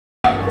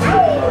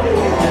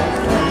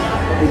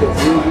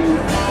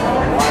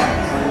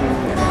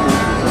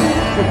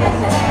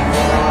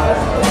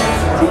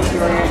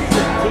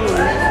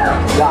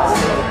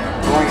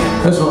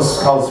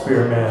It's called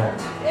Spirit Man.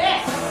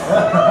 Yes!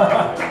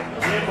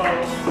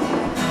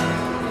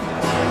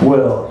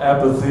 Well,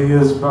 apathy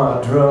is my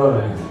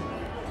drug.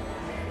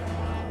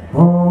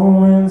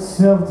 Oh, and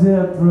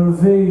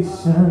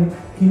self-deprivation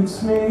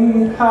keeps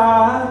me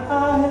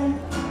high.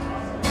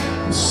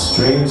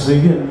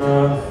 Strangely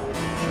enough,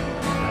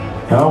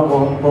 I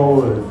want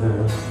more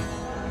than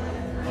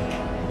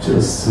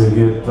just to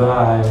get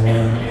by,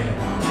 and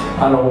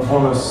I don't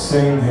want to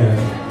sing it.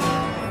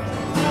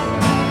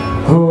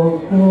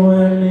 Oh,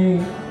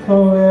 any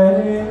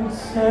poetic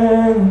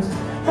sense,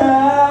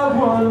 I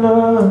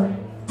wanna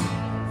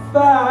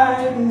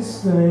fight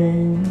this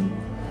thing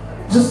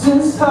just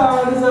as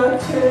hard as I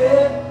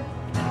can.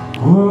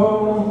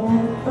 Whoa,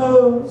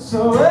 oh,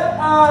 so where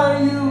are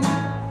you?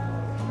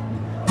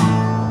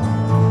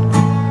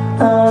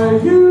 Are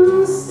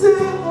you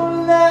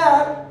still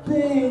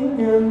napping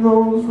in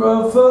those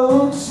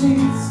ruffled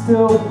sheets,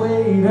 still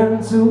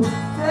waiting to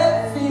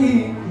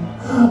defeat?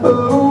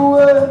 Oh,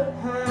 what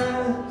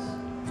has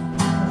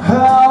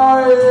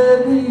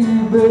already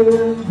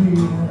been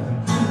being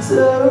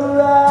to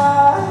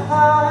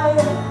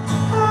rise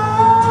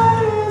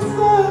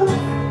the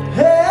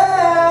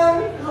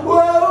hand?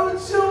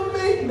 Won't you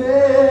meet me?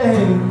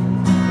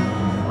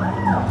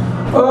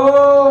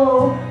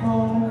 Oh,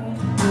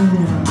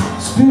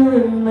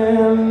 Spirit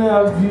Man,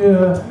 have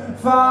you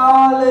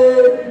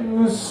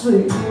fallen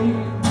asleep?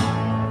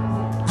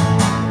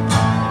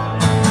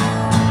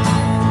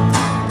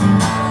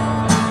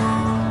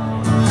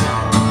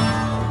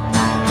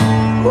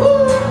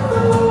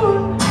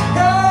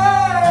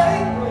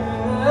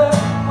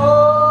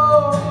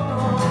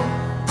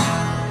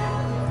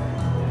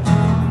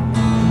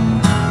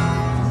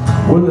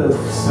 Well, if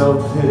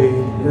self-pity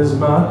is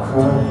my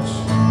crutch,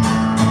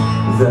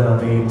 then I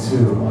need to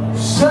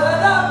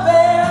shut up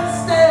and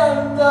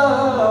stand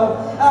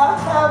up.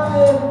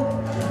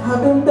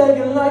 I've been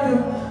begging like a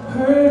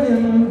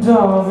hurting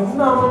dog,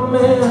 and I'm a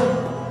man,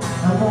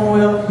 I'm a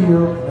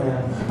well-heeled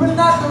man, but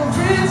not the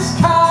rich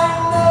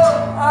kind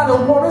of, I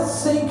don't want to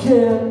sink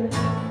in.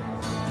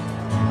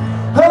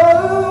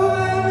 Oh,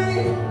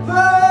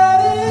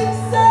 everybody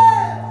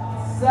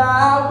says I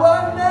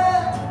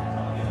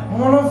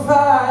wanna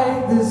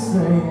fight this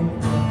thing.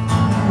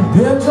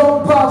 Yeah,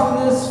 jump off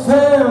this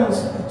fence,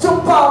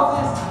 jump off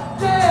this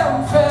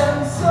damn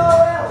fence. So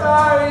where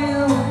are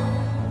you?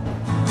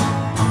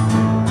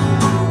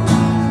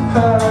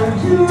 Are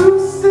you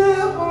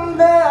still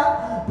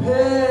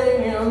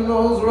napping in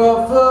those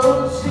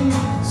ruffled sheets,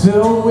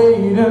 still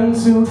waiting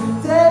to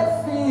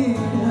defeat?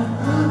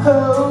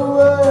 Oh,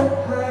 what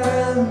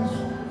has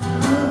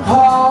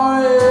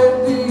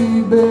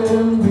already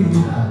been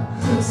beat?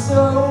 So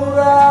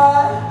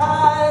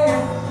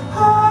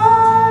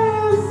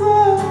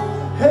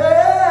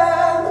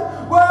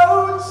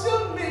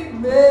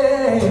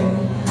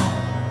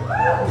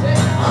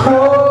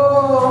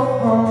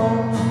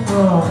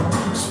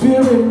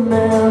Spirit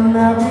Man,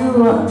 have you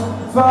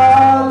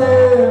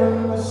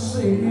fallen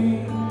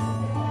asleep?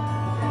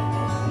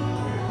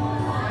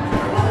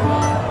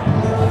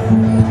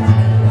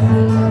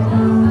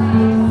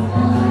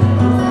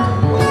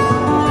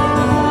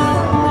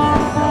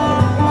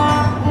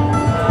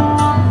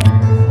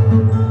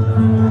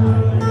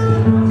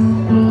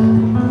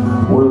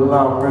 Well,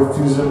 I'm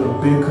refusing to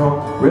become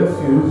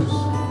refuse.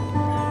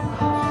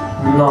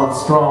 Not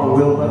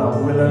strong-willed, but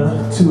I'm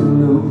willing to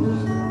lose.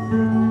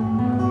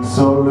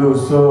 So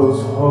loose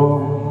those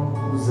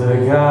holes,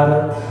 I got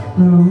a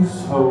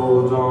loose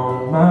hold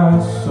on my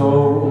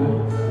soul.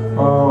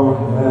 Oh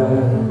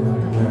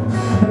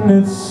yeah. And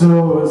it's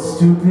so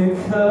stupid,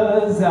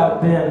 cause I've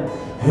been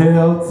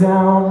held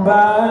down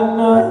by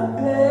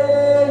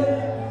nothing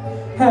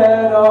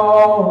at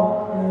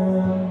all.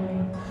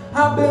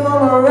 I've been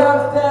on a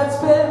raft that's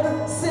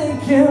been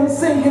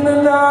sinking,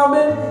 and I've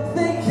been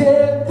thinking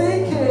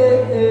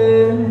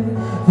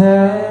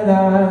that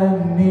I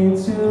need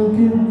to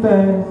get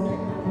back.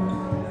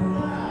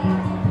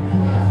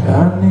 I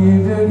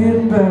need to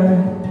get back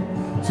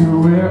to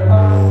where I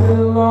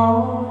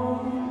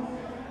belong.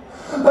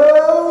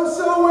 Oh,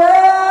 so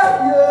where are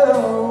you?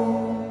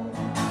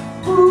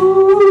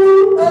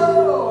 Ooh,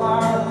 oh,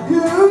 are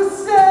you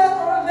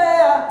still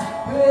there,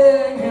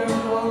 hanging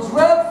those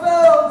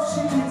ruffled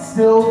sheets,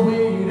 still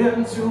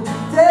waiting to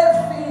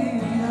defeat?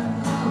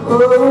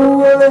 Oh,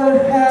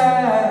 what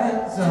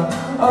has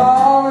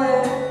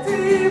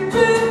already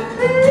been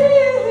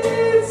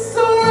beat?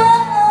 So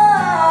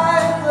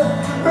rise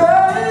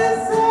up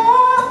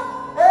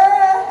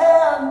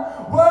and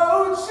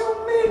won't you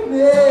meet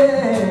me?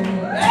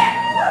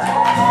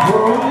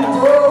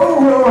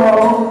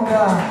 Whoa,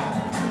 now,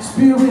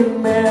 Spirit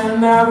Man,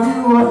 have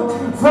you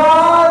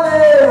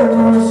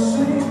fallen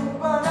asleep?